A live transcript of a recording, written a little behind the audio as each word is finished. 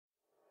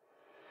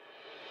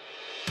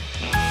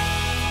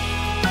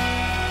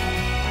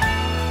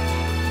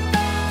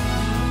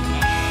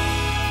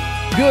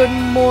Good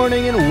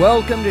morning and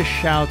welcome to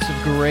Shouts of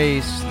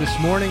Grace. This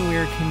morning we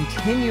are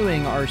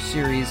continuing our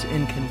series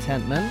in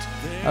contentment,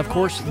 of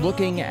course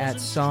looking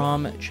at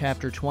Psalm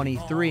chapter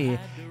 23,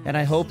 and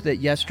I hope that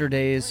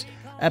yesterday's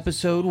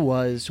episode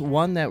was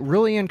one that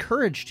really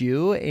encouraged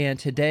you, and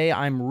today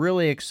I'm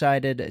really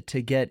excited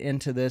to get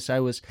into this. I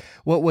was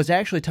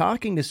actually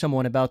talking to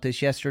someone about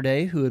this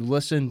yesterday who had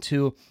listened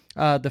to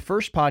the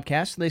first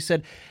podcast. They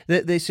said,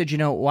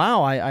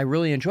 wow, I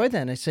really enjoyed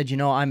that. And I said,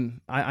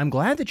 I'm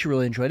glad that you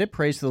really enjoyed it.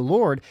 Praise the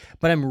Lord.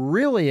 But I'm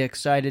really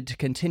excited to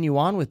continue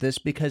on with this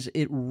because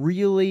it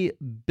really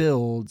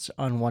builds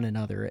on one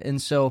another.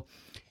 And so,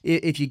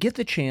 if you get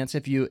the chance,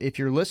 if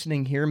you're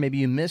listening here, maybe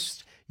you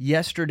missed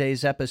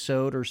yesterday's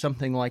episode or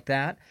something like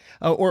that,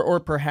 or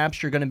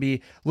perhaps you're going to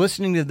be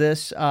listening to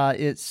this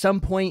at some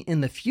point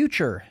in the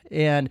future,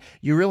 and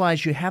you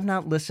realize you have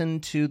not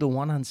listened to the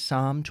one on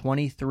Psalm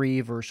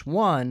 23, verse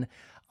 1,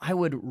 I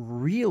would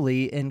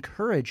really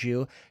encourage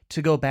you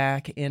to go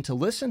back and to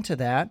listen to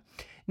that,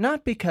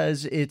 not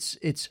because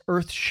it's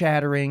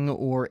earth-shattering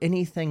or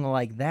anything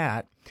like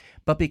that,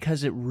 but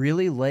because it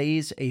really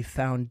lays a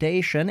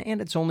foundation, and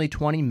it's only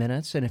 20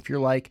 minutes, and if you're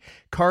like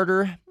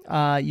Carter,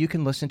 you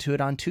can listen to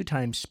it on 2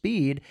 times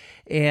speed,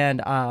 and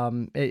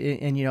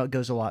it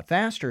goes a lot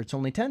faster. It's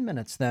only 10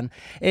 minutes then.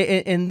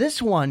 And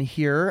this one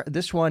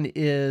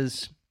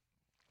is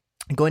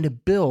going to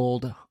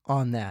build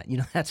on that.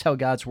 That's how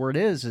God's Word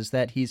is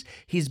that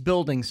He's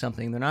building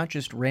something. They're not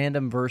just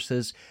random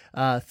verses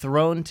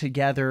thrown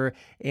together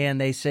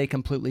and they say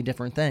completely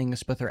different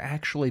things, but they're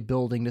actually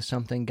building to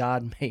something.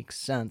 God makes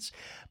sense.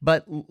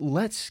 But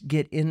let's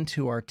get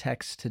into our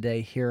text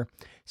today here.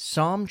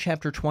 Psalm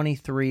chapter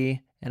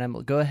 23, and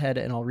I'll go ahead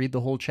and I'll read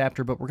the whole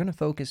chapter, but we're going to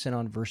focus in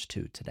on verse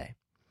 2 today.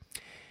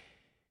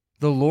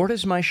 The Lord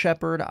is my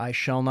shepherd, I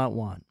shall not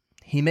want.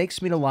 He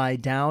makes me to lie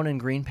down in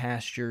green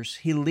pastures.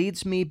 He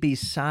leads me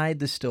beside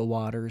the still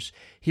waters.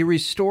 He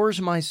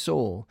restores my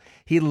soul.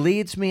 He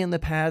leads me in the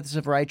paths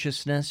of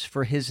righteousness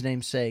for His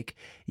name's sake.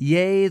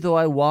 Yea, though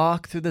I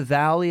walk through the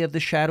valley of the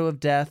shadow of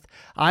death,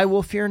 I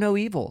will fear no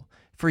evil,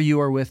 for you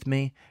are with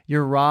me.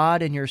 Your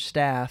rod and your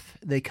staff,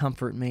 they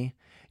comfort me.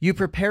 You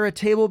prepare a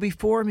table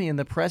before me in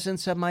the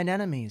presence of mine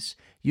enemies.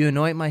 You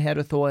anoint my head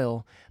with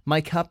oil.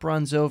 My cup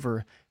runs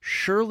over.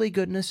 Surely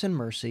goodness and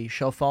mercy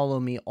shall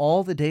follow me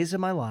all the days of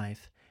my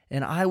life,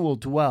 and I will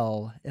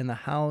dwell in the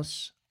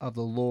house of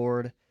the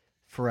Lord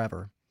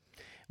forever.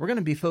 We're going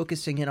to be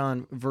focusing in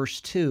on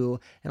verse 2,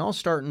 and I'll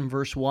start in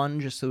verse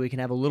 1 just so we can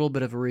have a little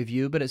bit of a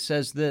review, but it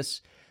says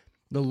this,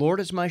 The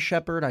Lord is my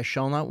shepherd, I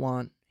shall not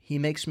want. He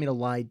makes me to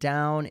lie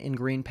down in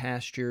green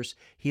pastures.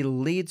 He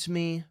leads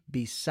me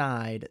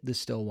beside the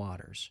still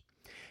waters.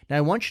 Now,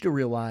 I want you to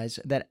realize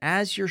that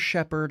as your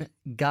shepherd,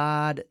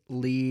 God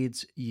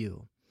leads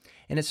you.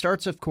 And it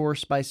starts, of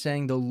course, by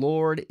saying, the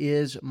Lord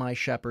is my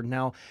shepherd.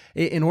 Now,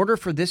 in order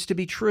for this to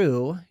be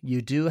true,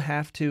 you do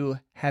have to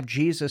have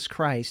Jesus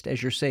Christ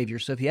as your Savior.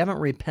 So if you haven't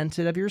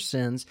repented of your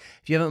sins,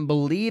 if you haven't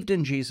believed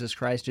in Jesus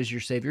Christ as your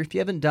Savior, if you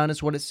haven't done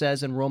as what it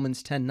says in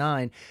Romans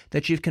 10:9,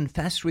 that you've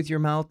confessed with your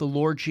mouth the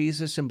Lord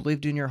Jesus and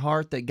believed in your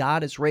heart that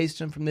God has raised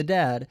Him from the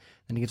dead,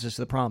 then He gives us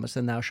the promise,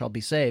 then thou shalt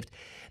be saved.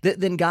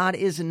 Then God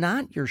is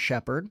not your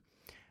shepherd.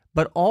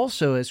 But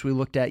also, as we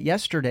looked at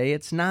yesterday,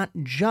 it's not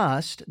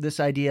just this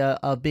idea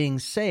of being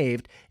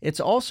saved. It's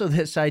also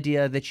this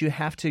idea that you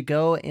have to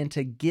go and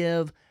to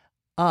give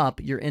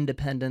up your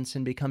independence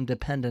and become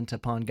dependent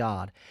upon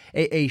God.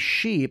 A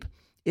sheep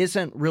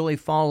isn't really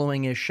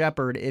following his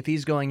shepherd if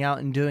he's going out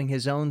and doing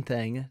his own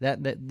thing. That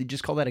you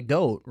just call that a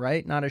goat,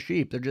 right? Not a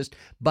sheep. They're just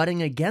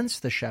butting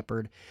against the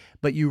shepherd.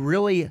 But you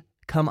really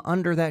come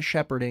under that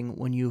shepherding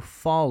when you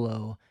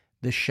follow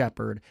the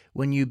shepherd,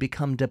 when you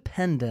become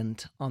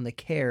dependent on the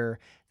care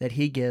that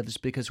he gives.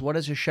 Because what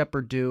does a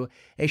shepherd do?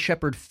 A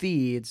shepherd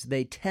feeds,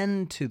 they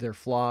tend to their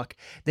flock,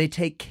 they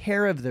take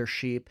care of their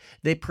sheep,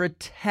 they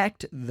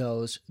protect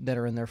those that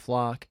are in their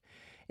flock.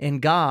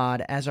 And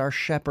God, as our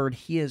shepherd,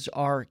 He is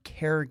our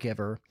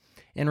caregiver.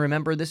 And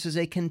remember, this is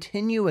a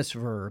continuous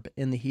verb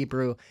in the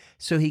Hebrew,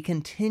 so He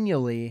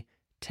continually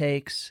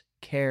takes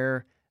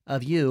care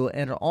of you.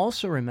 And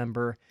also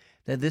remember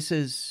that this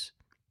is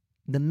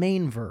the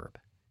main verb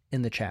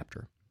in the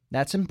chapter.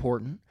 That's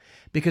important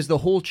because the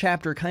whole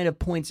chapter kind of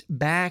points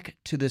back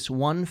to this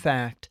one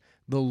fact,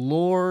 the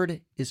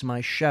Lord is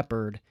my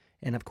shepherd,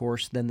 and of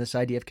course, then this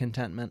idea of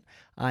contentment,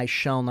 I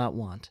shall not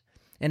want.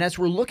 And as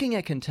we're looking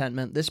at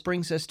contentment, this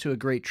brings us to a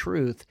great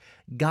truth.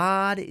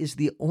 God is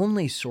the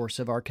only source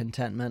of our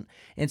contentment,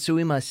 and so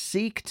we must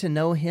seek to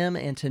know Him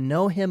and to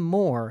know Him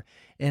more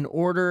in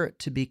order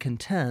to be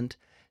content.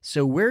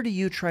 So where do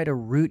you try to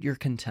root your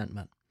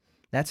contentment?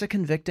 That's a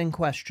convicting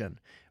question.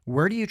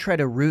 Where do you try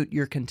to root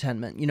your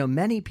contentment?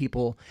 Many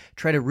people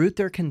try to root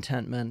their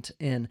contentment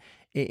in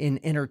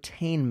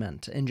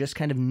entertainment and just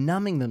kind of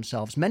numbing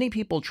themselves. Many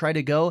people try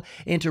to go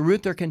and to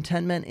root their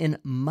contentment in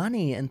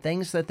money and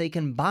things that they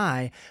can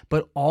buy,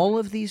 but all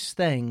of these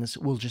things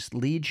will just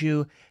lead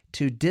you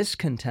to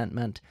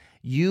discontentment.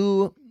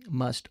 You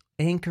must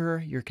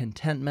anchor your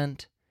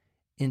contentment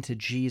into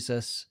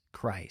Jesus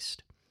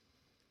Christ.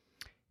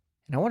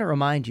 And I want to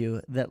remind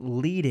you that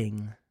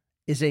leading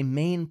is a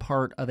main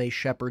part of a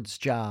shepherd's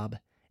job,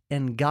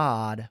 and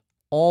God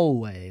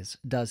always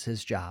does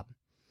his job.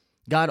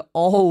 God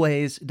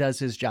always does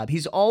his job.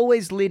 He's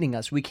always leading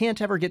us. We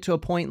can't ever get to a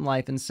point in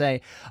life and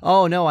say,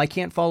 oh, no, I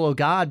can't follow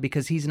God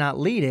because he's not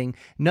leading.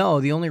 No,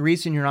 the only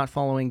reason you're not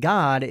following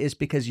God is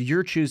because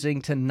you're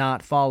choosing to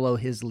not follow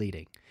his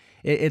leading.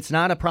 It's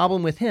not a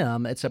problem with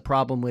him. It's a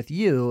problem with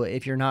you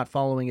if you're not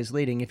following his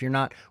leading. If you're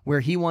not where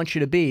he wants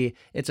you to be,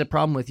 it's a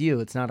problem with you.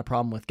 It's not a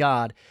problem with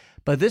God.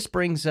 But this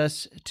brings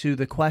us to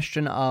the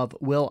question of,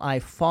 will I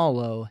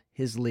follow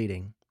his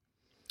leading?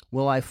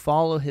 Will I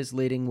follow his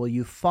leading? Will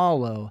you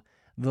follow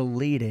the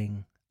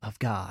leading of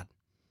God?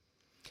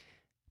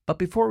 But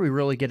before we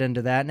really get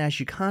into that, and as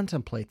you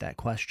contemplate that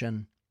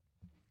question,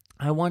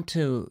 I want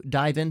to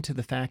dive into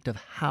the fact of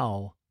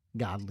how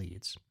God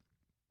leads.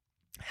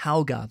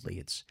 How God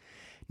leads.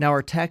 Now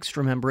our text,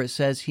 remember, it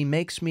says, he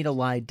makes me to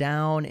lie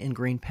down in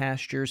green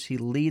pastures. He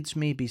leads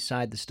me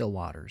beside the still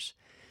waters.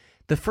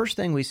 The first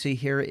thing we see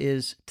here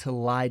is to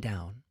lie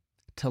down,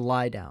 to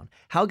lie down.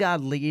 How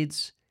God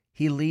leads,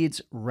 he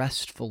leads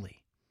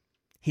restfully.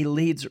 He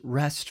leads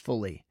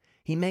restfully.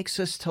 He makes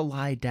us to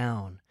lie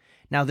down.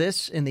 Now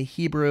this, in the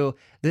Hebrew,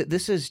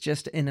 this is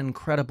just an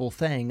incredible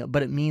thing,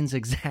 but it means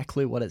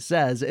exactly what it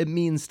says. It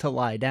means to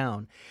lie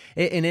down.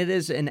 And it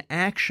is an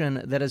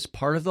action that is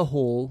part of the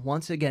whole,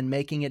 once again,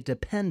 making it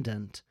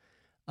dependent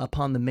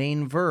upon the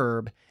main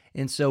verb.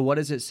 And so what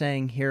is it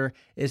saying here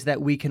is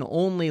that we can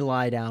only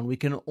lie down, we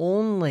can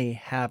only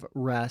have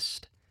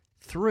rest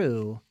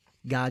through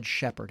God's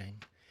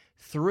shepherding.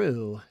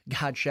 Through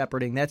God's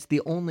shepherding, that's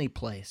the only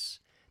place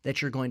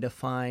that you're going to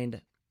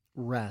find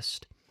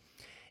rest.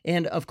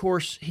 And of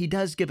course, he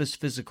does give us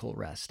physical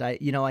rest. I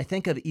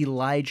think of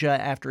Elijah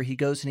after he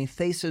goes and he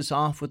faces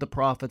off with the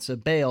prophets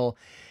of Baal,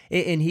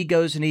 and he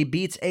goes and he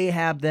beats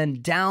Ahab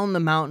then down the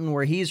mountain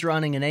where he's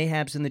running, and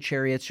Ahab's in the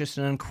chariot. It's just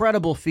an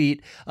incredible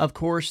feat, of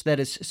course,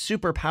 that is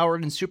super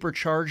powered and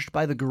supercharged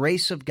by the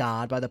grace of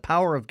God, by the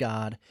power of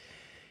God.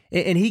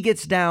 And he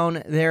gets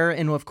down there,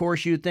 and of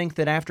course you'd think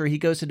that after he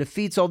goes and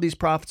defeats all these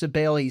prophets of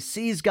Baal, he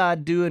sees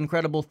God do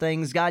incredible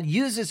things, God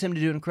uses him to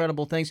do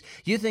incredible things,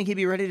 you think he'd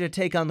be ready to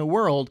take on the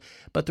world,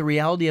 but the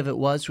reality of it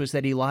was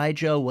that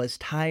Elijah was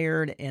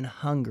tired and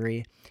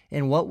hungry.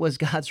 And what was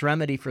God's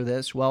remedy for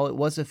this? Well, it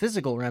was a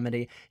physical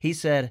remedy. He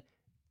said,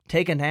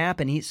 take a nap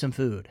and eat some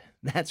food.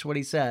 That's what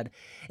he said.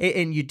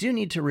 And you do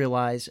need to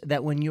realize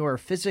that when you are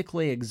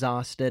physically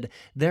exhausted,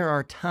 there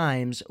are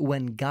times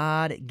when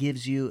God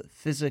gives you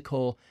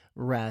physical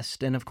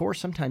rest. And of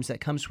course, sometimes that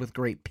comes with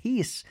great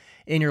peace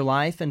in your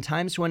life, and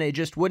times when it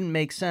just wouldn't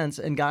make sense.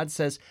 And God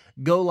says,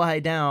 go lie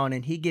down,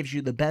 and he gives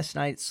you the best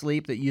night's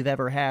sleep that you've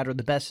ever had, or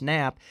the best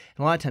nap.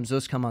 And a lot of times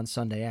those come on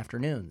Sunday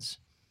afternoons.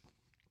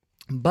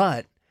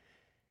 But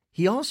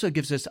he also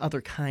gives us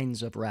other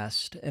kinds of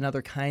rest and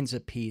other kinds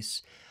of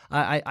peace.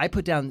 I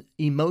put down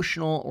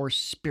emotional or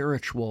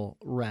spiritual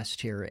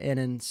rest here. And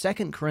in 2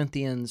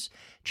 Corinthians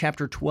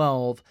chapter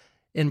 12,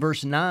 in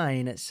verse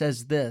 9, it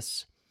says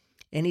this,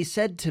 and he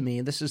said to me,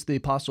 this is the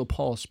Apostle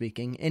Paul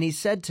speaking, and he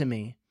said to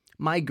me,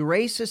 my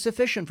grace is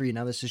sufficient for you.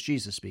 Now this is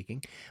Jesus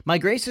speaking. My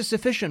grace is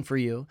sufficient for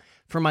you,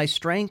 for my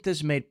strength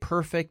is made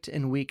perfect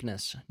in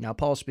weakness. Now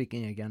Paul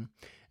speaking again.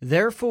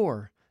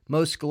 Therefore,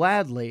 most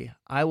gladly,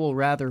 I will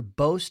rather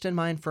boast in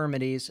my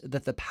infirmities,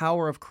 that the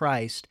power of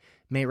Christ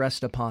may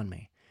rest upon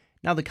me.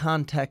 Now, the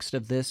context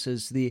of this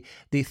is the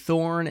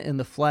thorn in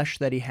the flesh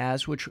that he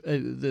has, which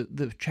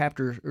the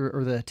chapter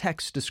or the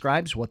text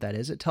describes what that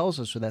is. It tells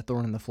us what that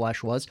thorn in the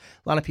flesh was.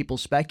 A lot of people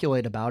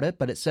speculate about it,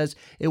 but it says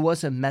it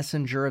was a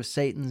messenger of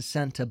Satan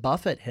sent to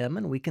buffet him,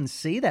 and we can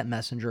see that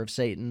messenger of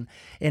Satan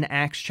in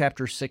Acts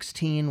chapter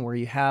 16, where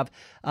you have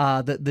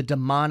the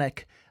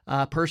demonic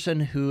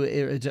person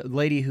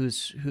lady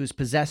who's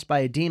possessed by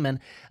a demon,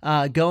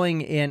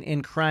 going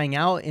and crying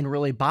out and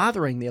really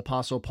bothering the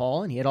Apostle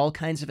Paul, and he had all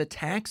kinds of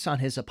attacks on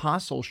his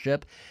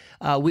apostleship.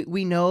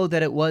 We know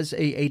that it was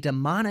a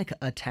demonic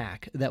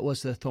attack that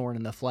was the thorn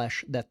in the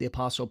flesh that the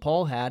Apostle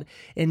Paul had,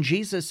 and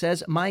Jesus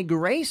says, my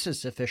grace is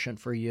sufficient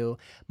for you.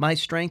 My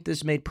strength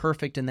is made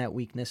perfect in that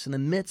weakness. In the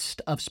midst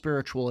of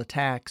spiritual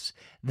attacks,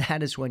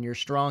 that is when you're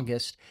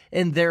strongest,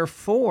 and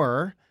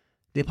therefore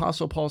the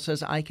Apostle Paul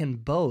says, I can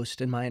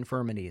boast in my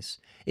infirmities,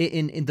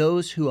 in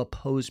those who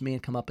oppose me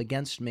and come up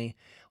against me.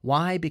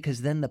 Why?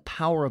 Because then the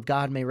power of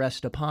God may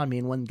rest upon me.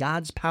 And when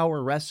God's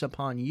power rests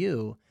upon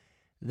you,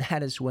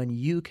 that is when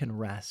you can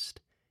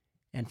rest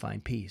and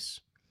find peace.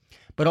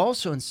 But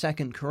also in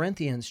 2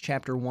 Corinthians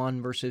chapter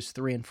 1, verses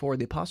 3 and 4,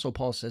 the Apostle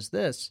Paul says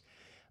this,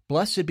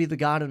 blessed be the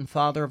God and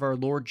Father of our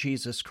Lord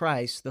Jesus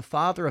Christ, the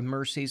Father of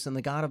mercies and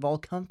the God of all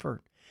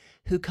comfort,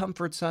 who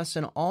comforts us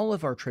in all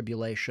of our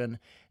tribulation,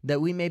 that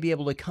we may be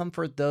able to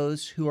comfort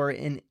those who are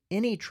in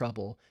any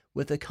trouble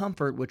with the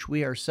comfort which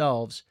we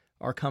ourselves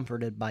are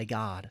comforted by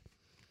God.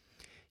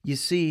 You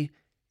see,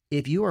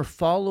 if you are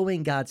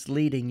following God's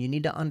leading, you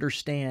need to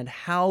understand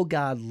how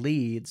God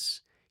leads.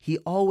 He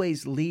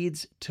always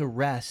leads to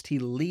rest. He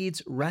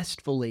leads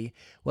restfully,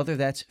 whether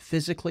that's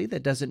physically.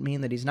 That doesn't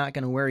mean that he's not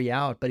going to wear you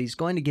out, but he's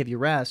going to give you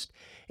rest,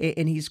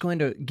 and he's going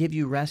to give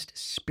you rest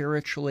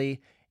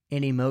spiritually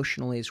and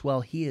emotionally as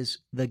well. He is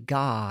the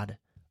God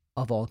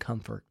of all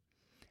comfort.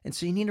 And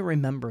so you need to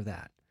remember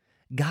that.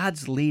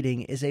 God's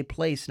leading is a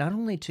place not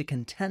only to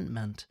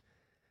contentment,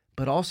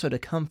 but also to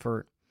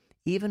comfort,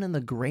 even in the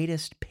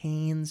greatest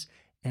pains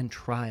and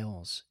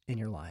trials in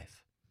your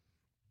life.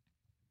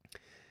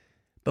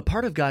 But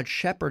part of God's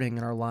shepherding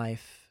in our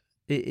life,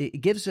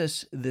 it gives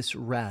us this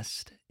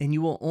rest, and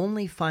you will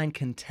only find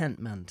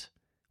contentment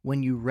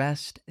when you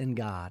rest in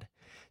God.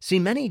 See,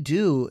 many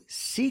do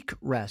seek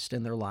rest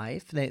in their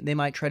life. They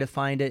might try to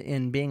find it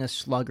in being a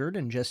sluggard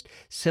and just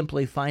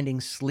simply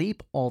finding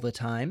sleep all the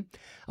time.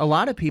 A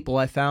lot of people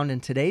I found in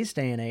today's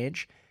day and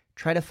age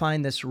try to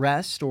find this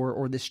rest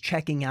or this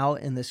checking out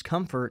and this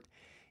comfort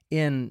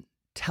in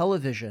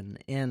television,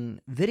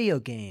 in video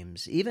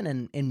games,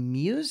 even in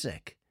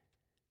music.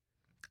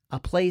 A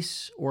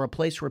place where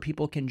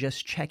people can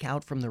just check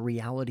out from the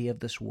reality of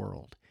this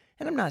world.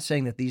 And I'm not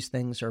saying that these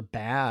things are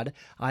bad.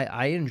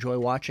 I enjoy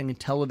watching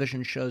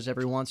television shows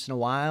every once in a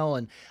while,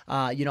 and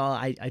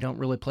I don't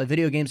really play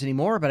video games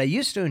anymore, but I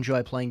used to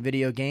enjoy playing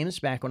video games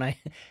back when I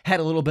had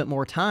a little bit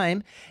more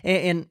time.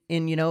 And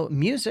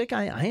music,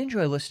 I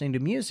enjoy listening to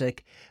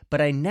music,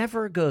 but I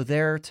never go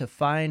there to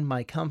find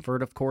my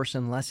comfort, of course,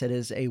 unless it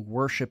is a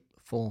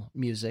worshipful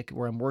music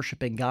where I'm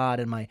worshiping God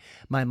and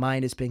my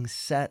mind is being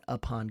set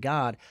upon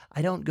God.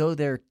 I don't go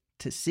there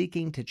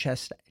seeking to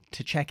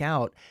check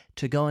out,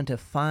 to go and to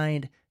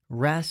find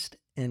rest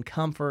and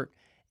comfort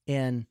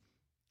and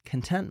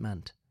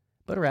contentment,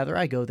 but rather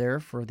I go there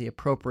for the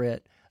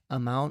appropriate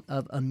amount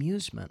of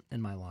amusement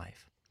in my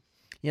life.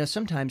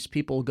 Sometimes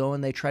people go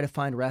and they try to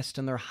find rest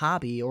in their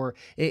hobby or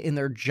in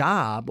their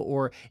job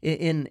or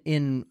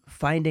in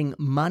finding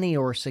money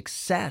or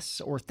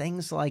success or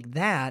things like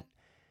that,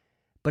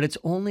 but it's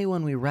only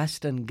when we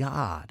rest in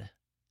God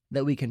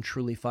that we can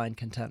truly find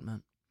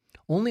contentment.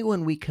 Only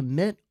when we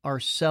commit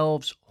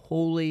ourselves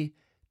wholly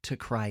to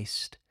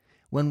Christ,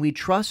 when we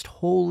trust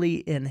wholly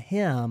in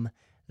Him,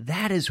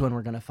 that is when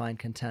we're going to find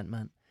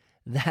contentment.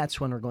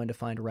 That's when we're going to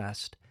find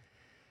rest.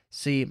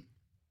 See,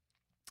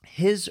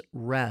 His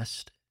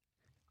rest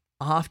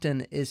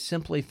often is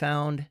simply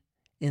found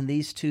in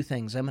these two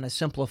things. I'm going to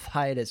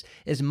simplify it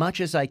as much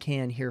as I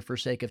can here for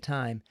sake of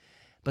time,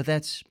 but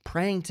that's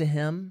praying to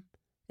Him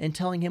and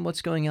telling Him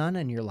what's going on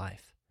in your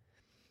life.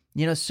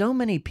 So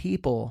many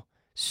people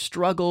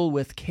struggle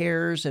with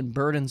cares and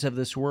burdens of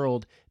this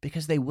world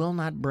because they will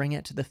not bring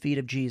it to the feet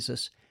of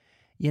Jesus.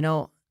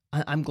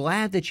 I'm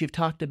glad that you've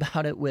talked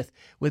about it with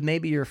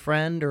maybe your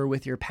friend or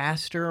with your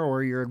pastor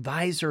or your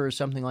advisor or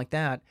something like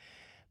that,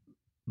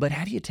 but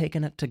have you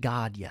taken it to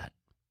God yet?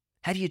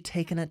 Have you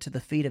taken it to the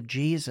feet of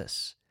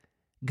Jesus?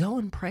 Go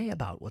and pray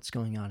about what's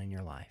going on in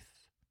your life.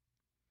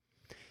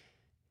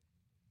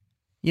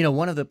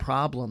 One of the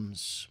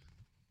problems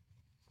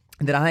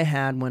that I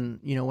had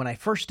when I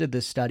first did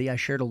this study, I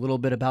shared a little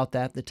bit about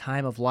that, the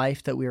time of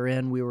life that we were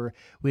in.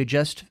 We had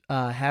just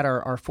had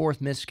our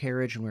fourth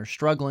miscarriage, and we were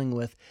struggling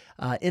with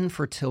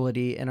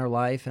infertility in our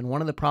life. And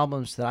one of the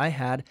problems that I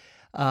had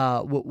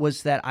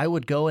was that I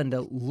would go and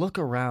to look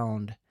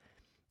around,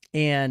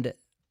 and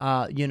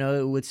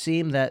it would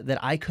seem that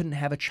I couldn't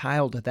have a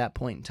child at that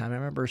point in time. I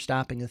remember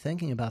stopping and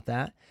thinking about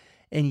that.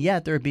 And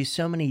yet there would be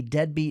so many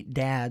deadbeat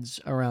dads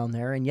around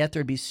there, and yet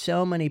there'd be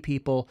so many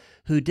people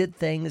who did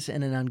things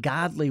in an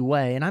ungodly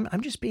way. And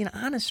I'm just being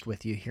honest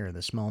with you here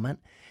this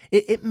moment.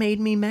 It made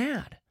me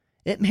mad.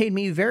 It made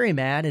me very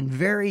mad and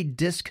very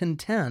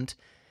discontent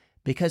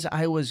because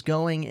I was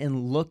going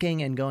and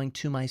looking and going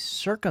to my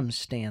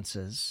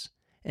circumstances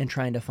and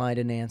trying to find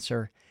an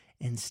answer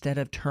instead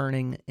of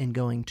turning and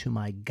going to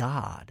my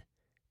God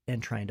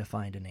and trying to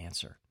find an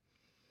answer.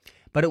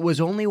 But it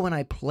was only when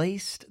I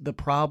placed the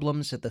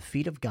problems at the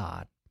feet of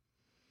God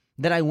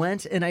that I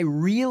went and I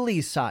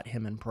really sought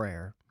Him in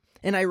prayer,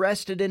 and I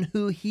rested in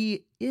who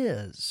He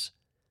is,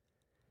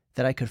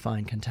 that I could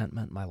find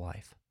contentment in my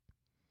life.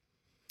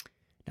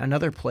 Now,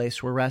 another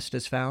place where rest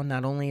is found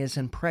not only is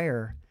in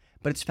prayer,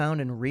 but it's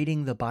found in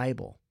reading the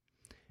Bible.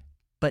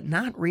 But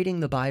not reading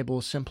the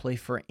Bible simply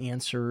for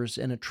answers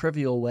in a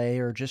trivial way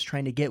or just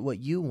trying to get what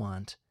you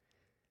want,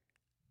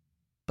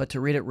 but to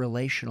read it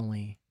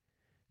relationally,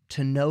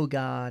 to know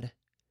God,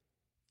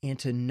 and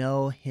to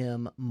know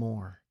Him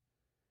more.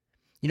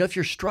 If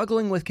you're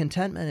struggling with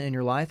contentment in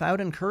your life, I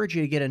would encourage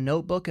you to get a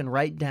notebook and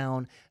write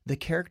down the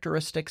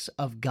characteristics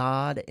of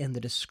God and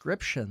the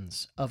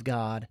descriptions of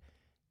God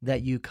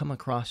that you come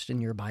across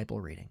in your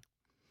Bible reading.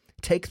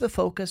 Take the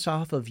focus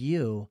off of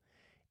you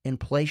and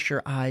place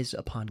your eyes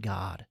upon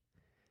God.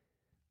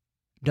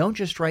 Don't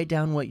just write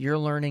down what you're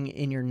learning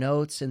in your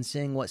notes and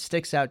seeing what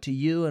sticks out to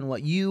you and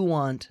what you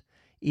want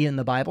in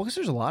the Bible, because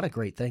there's a lot of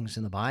great things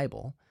in the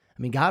Bible.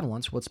 I mean, God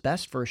wants what's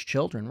best for His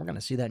children. We're going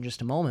to see that in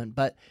just a moment,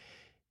 but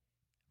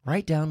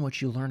write down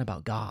what you learn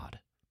about God.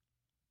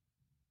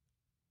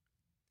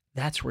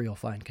 That's where you'll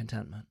find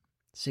contentment.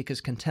 See, because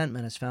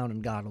contentment is found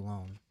in God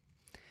alone.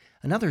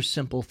 Another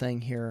simple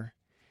thing here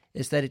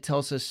is that it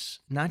tells us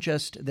not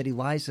just that he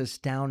lies us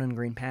down in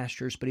green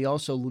pastures, but he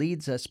also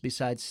leads us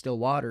beside still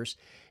waters.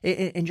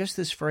 In just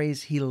this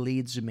phrase, he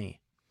leads me,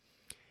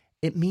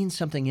 it means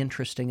something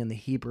interesting in the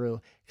Hebrew,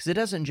 because it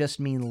doesn't just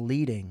mean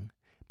leading,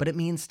 but it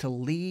means to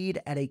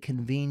lead at a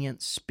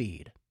convenient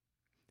speed.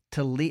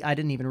 To lead, I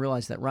didn't even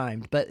realize that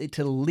rhymed, but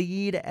to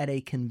lead at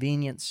a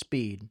convenient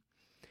speed.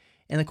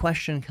 And the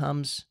question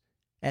comes,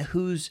 at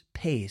whose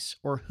pace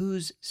or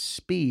whose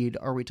speed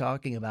are we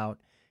talking about?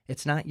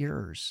 It's not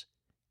yours.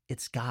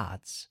 It's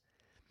God's.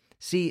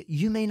 See,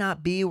 you may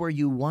not be where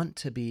you want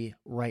to be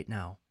right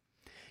now.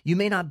 You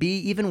may not be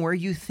even where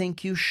you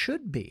think you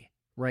should be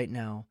right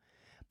now.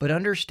 But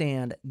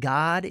understand,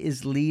 God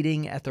is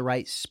leading at the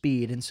right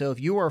speed. And so if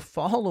you are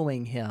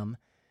following him,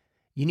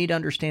 you need to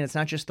understand it's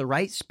not just the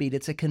right speed,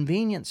 it's a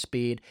convenient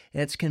speed,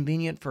 and it's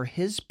convenient for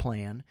his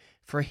plan,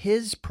 for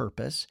his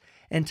purpose,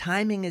 and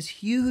timing is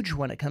huge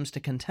when it comes to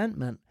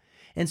contentment.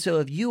 And so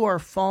if you are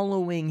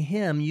following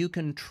him, you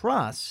can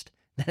trust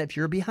that if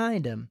you're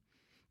behind him,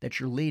 that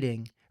you're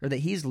leading, or that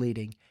he's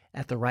leading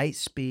at the right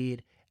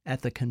speed,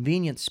 at the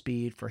convenient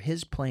speed for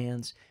his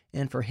plans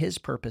and for his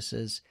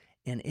purposes,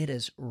 and it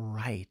is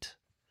right.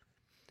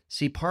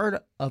 See,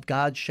 part of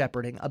God's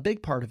shepherding, a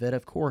big part of it,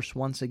 of course,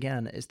 once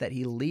again, is that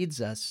he leads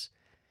us,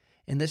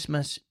 and this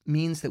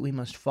means that we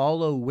must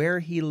follow where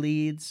he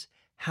leads,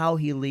 how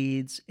he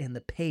leads, and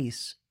the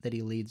pace that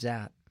he leads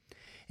at.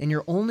 And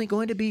you're only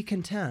going to be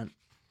content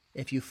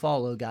if you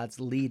follow God's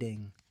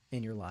leading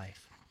in your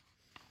life.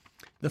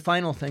 The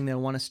final thing that I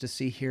want us to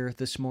see here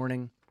this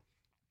morning,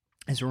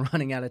 as we're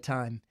running out of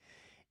time,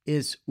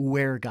 is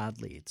where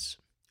God leads.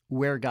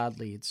 Where God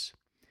leads.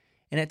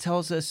 And it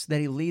tells us that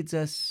he leads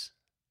us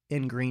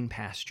in green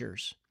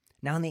pastures.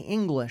 Now in the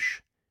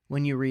English,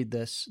 when you read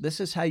this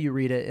is how you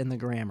read it in the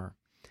grammar.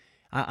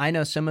 I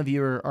know some of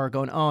you are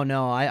going, oh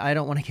no, I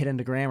don't want to get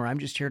into grammar. I'm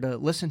just here to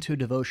listen to a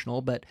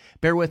devotional, but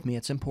bear with me,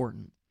 it's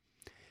important.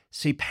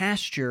 See,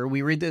 pasture,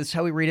 we read this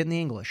how we read it in the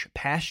English.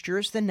 Pasture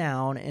is the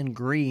noun and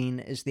green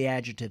is the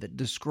adjective. It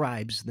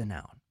describes the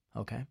noun,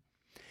 okay?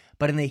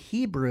 But in the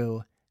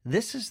Hebrew,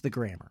 this is the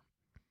grammar.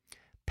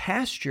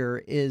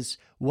 Pasture is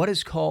what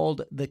is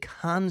called the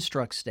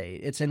construct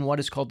state. It's in what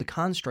is called the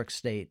construct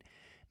state,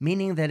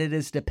 meaning that it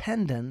is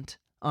dependent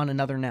on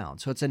another noun.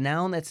 So it's a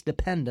noun that's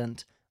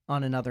dependent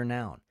on another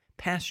noun,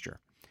 pasture.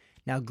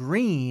 Now,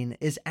 green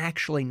is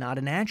actually not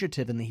an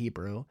adjective in the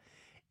Hebrew.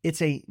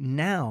 It's a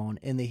noun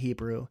in the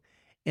Hebrew,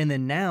 and the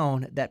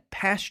noun that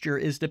pasture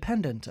is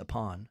dependent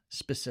upon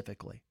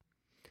specifically.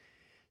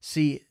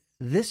 See,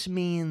 this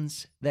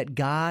means that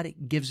God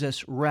gives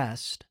us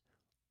rest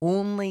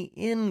only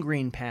in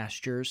green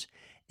pastures,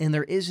 and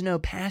there is no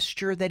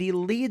pasture that he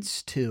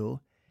leads to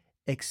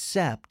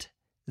except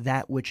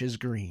that which is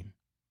green.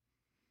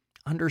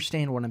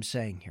 Understand what I'm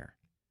saying here.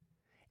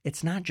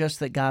 It's not just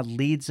that God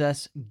leads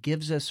us,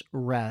 gives us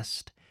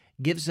rest,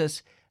 gives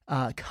us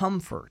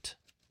comfort,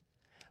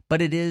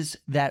 but it is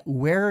that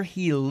where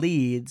he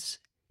leads,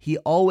 he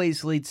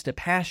always leads to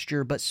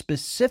pasture, but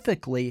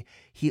specifically,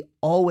 he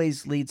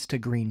always leads to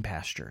green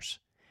pastures.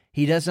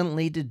 He doesn't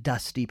lead to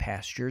dusty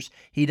pastures.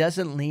 He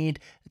doesn't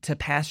lead to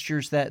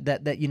pastures that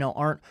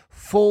aren't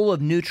full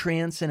of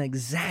nutrients and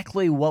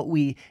exactly what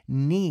we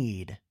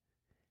need,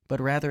 but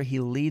rather he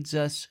leads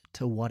us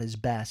to what is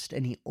best,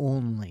 and he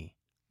only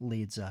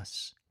leads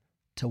us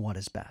to what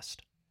is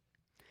best.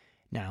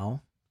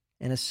 Now,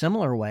 in a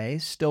similar way,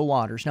 still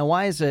waters. Now,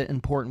 why is it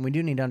important? We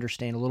do need to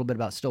understand a little bit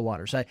about still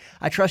waters.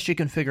 I trust you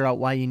can figure out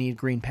why you need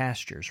green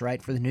pastures,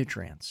 right, for the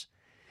nutrients.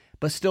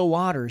 But still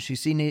waters, you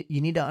see,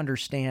 you need to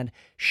understand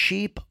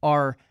sheep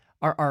are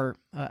I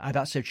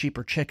about said sheep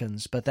are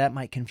chickens, but that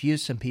might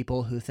confuse some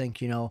people who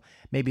think,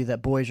 maybe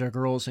that boys are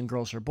girls and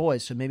girls are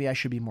boys. So maybe I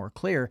should be more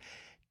clear.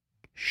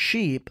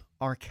 Sheep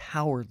are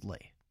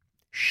cowardly.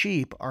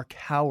 Sheep are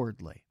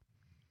cowardly.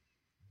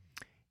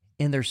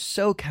 And they're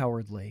so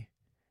cowardly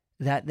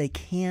that they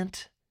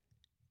can't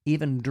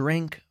even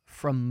drink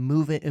from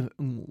moving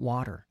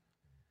water.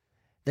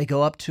 They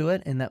go up to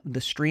it and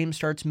the stream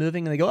starts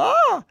moving and they go,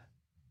 ah!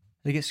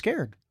 They get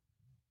scared.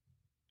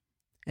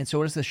 And so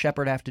what does the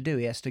shepherd have to do?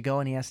 He has to go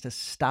and he has to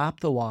stop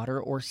the water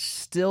or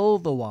still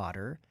the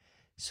water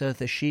so that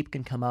the sheep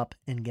can come up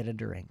and get a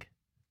drink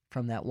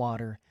from that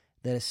water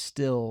that is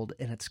stilled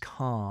and it's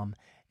calm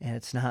and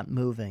it's not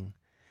moving.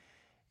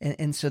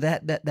 And so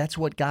that's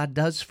what God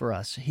does for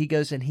us. He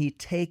goes and he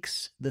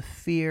takes the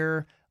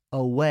fear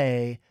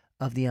away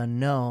of the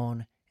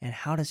unknown. And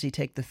how does he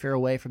take the fear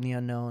away from the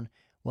unknown?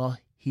 Well,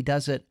 he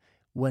does it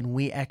when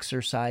we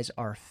exercise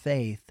our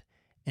faith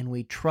and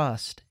we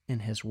trust in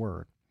his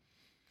word.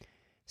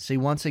 See,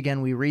 once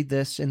again, we read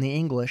this in the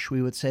English,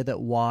 we would say that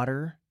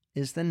water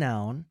is the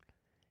noun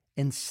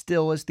and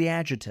still is the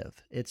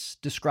adjective. It's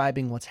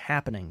describing what's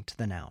happening to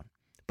the noun.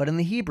 But in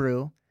the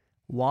Hebrew,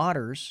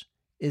 waters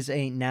is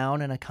a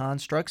noun in a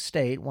construct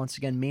state, once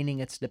again, meaning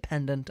it's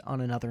dependent on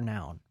another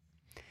noun.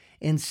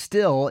 And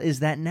still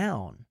is that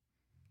noun.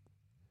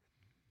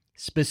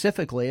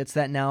 Specifically, it's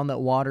that noun that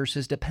waters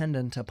is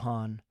dependent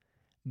upon.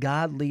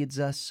 God leads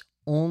us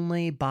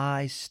only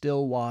by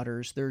still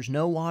waters. There's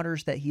no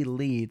waters that he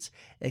leads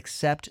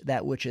except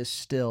that which is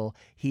still.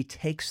 He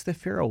takes the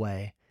fear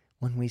away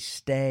when we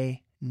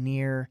stay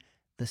near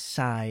the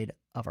side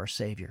of our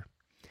Savior.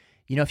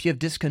 You know, if you have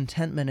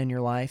discontentment in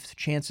your life,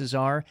 chances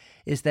are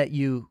is that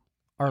you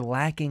are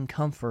lacking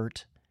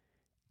comfort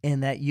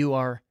and that you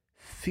are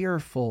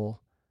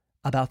fearful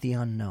about the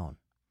unknown.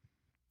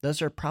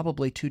 Those are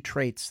probably two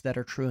traits that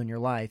are true in your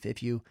life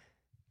if you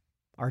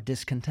are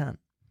discontent.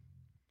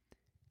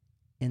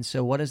 And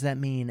so what does that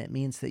mean? It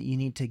means that you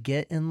need to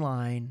get in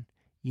line.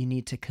 You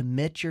need to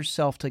commit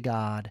yourself to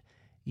God.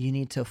 You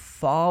need to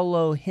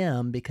follow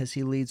him because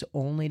he leads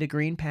only to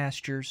green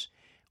pastures,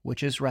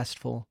 which is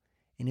restful.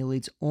 And he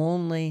leads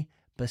only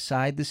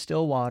beside the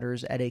still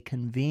waters at a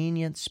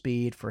convenient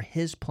speed for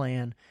his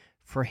plan,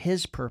 for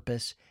his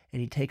purpose.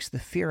 And he takes the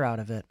fear out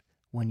of it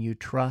when you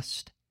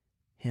trust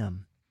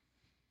him.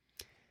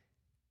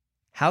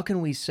 How can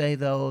we say,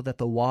 though, that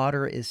the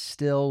water is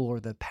still or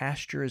the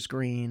pasture is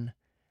green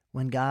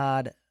when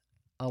God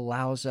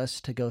allows us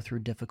to go through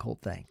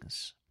difficult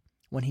things?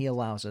 When he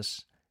allows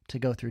us to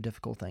go through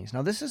difficult things.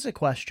 Now, this is a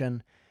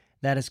question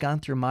that has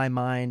gone through my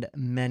mind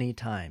many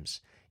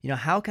times. You know,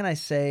 how can I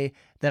say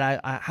that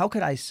how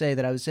could I say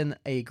that I was in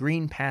a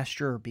green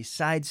pasture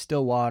beside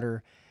still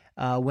water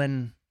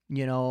when,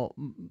 you know,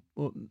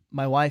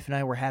 my wife and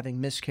I were having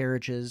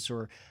miscarriages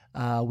or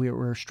we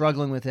were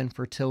struggling with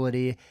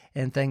infertility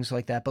and things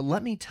like that. But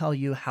let me tell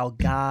you how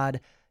God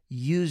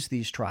used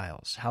these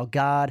trials, how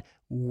God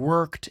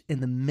worked in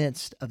the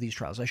midst of these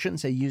trials. I shouldn't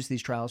say use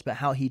these trials, but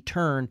how he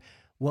turned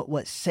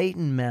what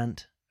Satan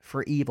meant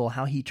for evil,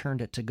 how he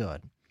turned it to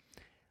good.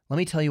 Let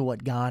me tell you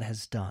what God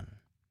has done.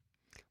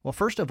 Well,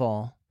 first of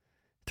all,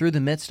 through the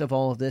midst of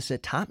all of this,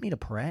 it taught me to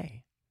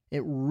pray.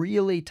 It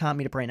really taught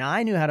me to pray. Now,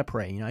 I knew how to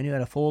pray. You know, I knew how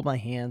to fold my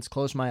hands,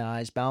 close my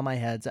eyes, bow my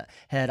head.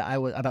 I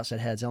about said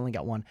heads. I only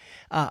got one.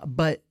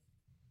 But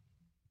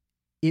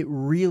it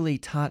really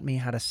taught me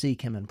how to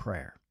seek him in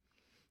prayer.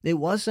 It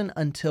wasn't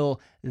until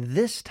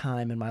this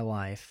time in my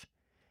life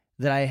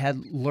that I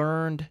had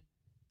learned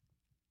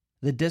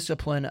the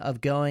discipline of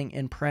going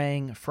and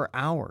praying for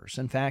hours.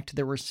 In fact,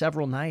 there were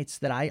several nights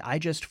that I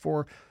just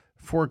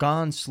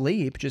forgone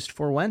sleep, just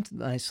forwent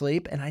my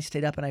sleep, and I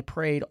stayed up and I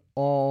prayed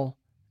all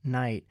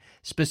night.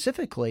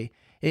 Specifically,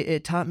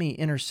 it taught me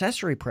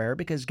intercessory prayer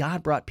because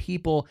God brought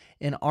people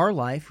in our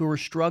life who were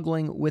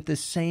struggling with the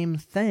same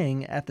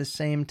thing at the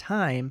same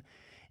time.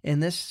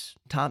 And this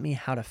taught me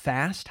how to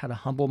fast, how to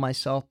humble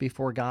myself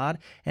before God,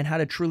 and how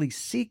to truly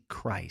seek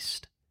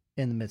Christ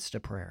in the midst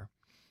of prayer.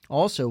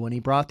 Also, when he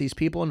brought these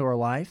people into our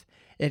life,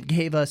 it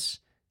gave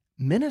us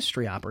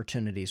ministry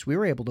opportunities. We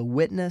were able to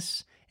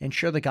witness and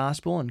share the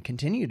gospel and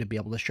continue to be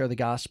able to share the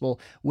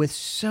gospel with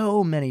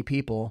so many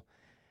people.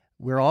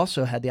 We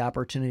also had the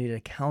opportunity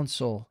to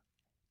counsel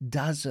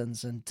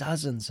dozens and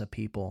dozens of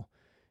people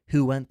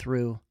who went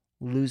through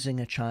losing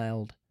a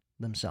child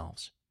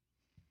themselves.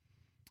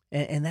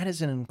 And that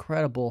is an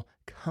incredible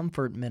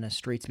comfort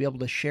ministry to be able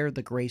to share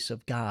the grace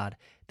of God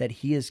that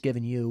he has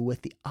given you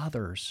with the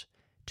others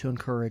to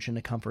encourage and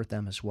to comfort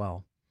them as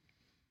well.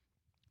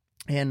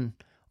 And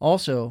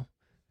also,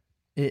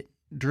 it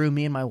drew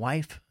me and my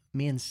wife,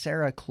 me and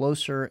Sarah,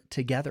 closer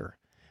together.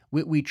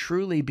 We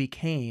truly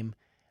became,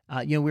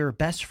 we were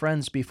best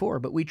friends before,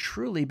 but we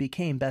truly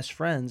became best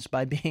friends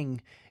by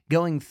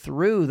going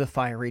through the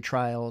fiery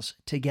trials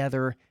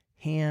together,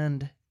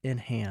 hand in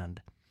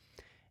hand.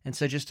 And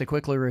so just to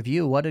quickly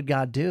review, what did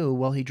God do?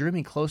 Well, he drew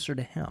me closer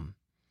to him.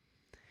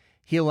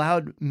 He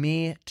allowed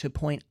me to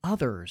point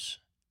others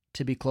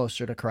to be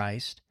closer to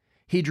Christ.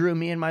 He drew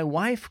me and my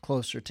wife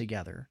closer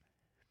together.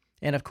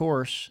 And of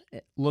course,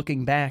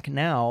 looking back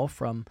now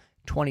from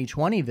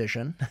 2020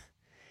 vision,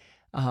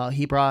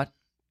 he brought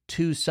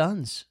two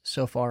sons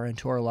so far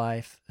into our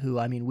life who,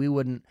 we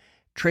wouldn't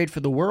trade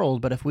for the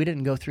world, but if we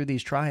didn't go through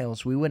these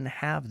trials, we wouldn't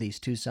have these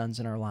two sons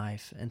in our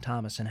life, and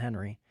Thomas and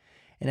Henry.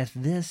 And if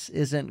this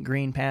isn't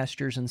green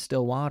pastures and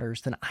still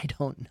waters, then I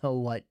don't know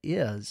what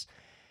is,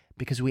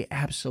 because we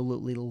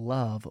absolutely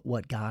love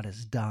what God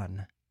has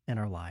done in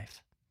our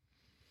life.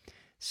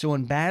 So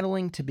in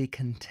battling to be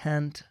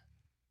content,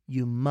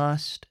 you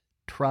must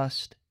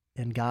trust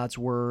in God's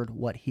word,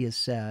 what he has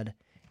said,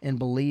 and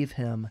believe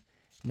him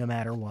no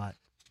matter what.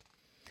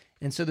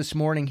 And so this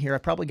morning here,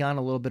 I've probably gone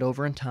a little bit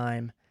over in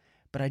time,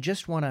 but I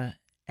just want to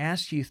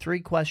ask you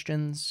three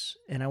questions,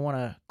 and I want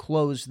to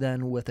close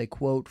then with a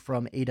quote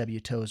from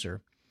A.W.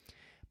 Tozer.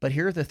 But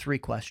here are the three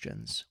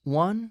questions.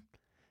 1,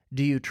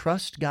 do you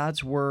trust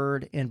God's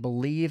word and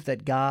believe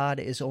that God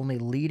is only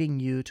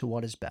leading you to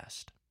what is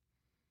best?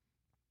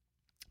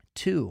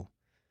 2,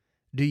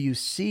 do you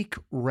seek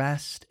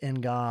rest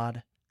in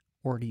God,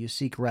 or do you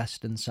seek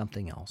rest in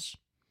something else?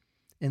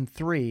 And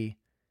 3,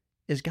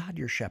 is God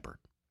your shepherd?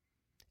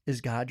 Is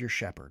God your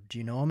shepherd? Do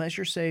you know him as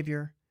your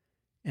Savior,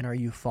 and are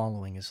you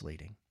following his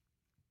leading?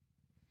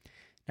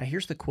 Now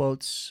here's the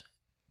quotes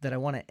that I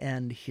want to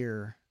end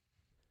here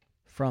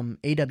from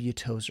A.W.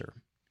 Tozer.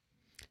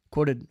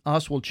 Quoted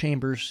Oswald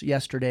Chambers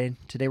yesterday.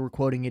 Today we're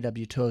quoting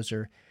A.W.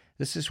 Tozer.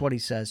 This is what he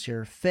says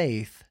here.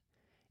 Faith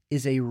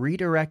is a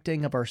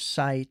redirecting of our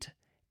sight,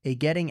 a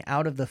getting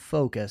out of the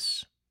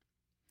focus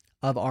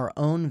of our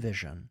own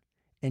vision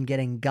and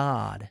getting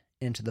God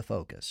into the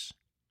focus.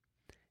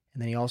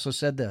 And then he also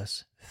said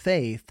this,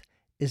 faith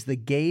is the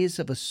gaze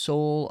of a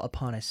soul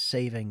upon a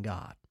saving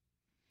God.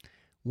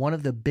 One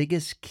of the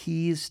biggest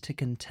keys to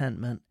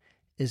contentment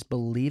is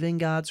believing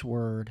God's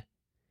word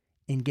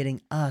and getting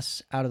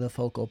us out of the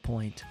focal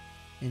point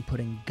and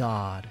putting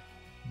God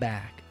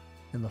back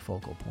in the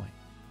focal point.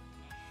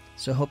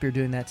 So I hope you're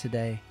doing that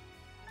today.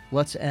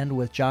 Let's end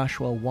with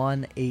Joshua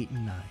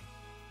 1:8-9.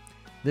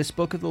 This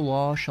book of the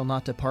law shall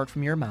not depart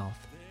from your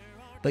mouth,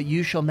 but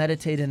you shall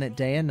meditate in it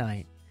day and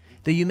night,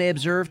 that you may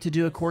observe to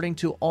do according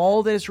to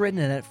all that is written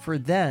in it, for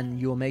then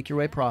you will make your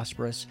way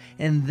prosperous,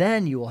 and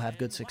then you will have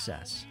good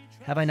success.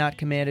 Have I not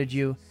commanded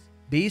you?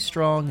 Be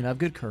strong and of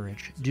good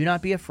courage. Do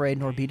not be afraid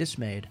nor be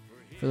dismayed,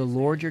 for the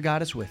Lord your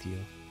God is with you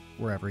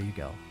wherever you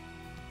go.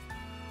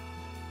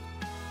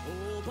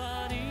 Oh,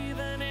 but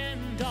even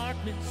in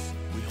darkness,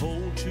 we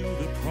hold to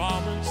the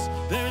promise.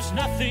 There's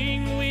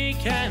nothing we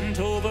can't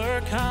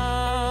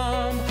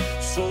overcome.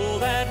 So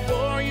that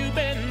war you've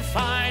been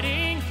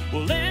fighting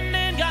will end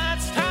in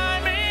God's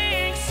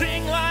timing.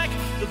 Sing like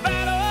the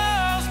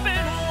battle's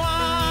been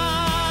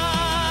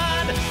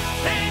won.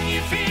 Can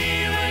you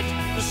feel it?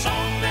 The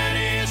song that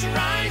is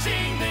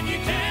rising, then you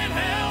can't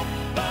help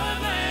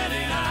but let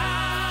it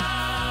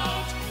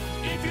out.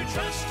 If you're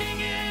trusting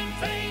in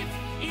faith,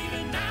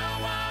 even now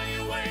while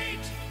you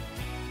wait,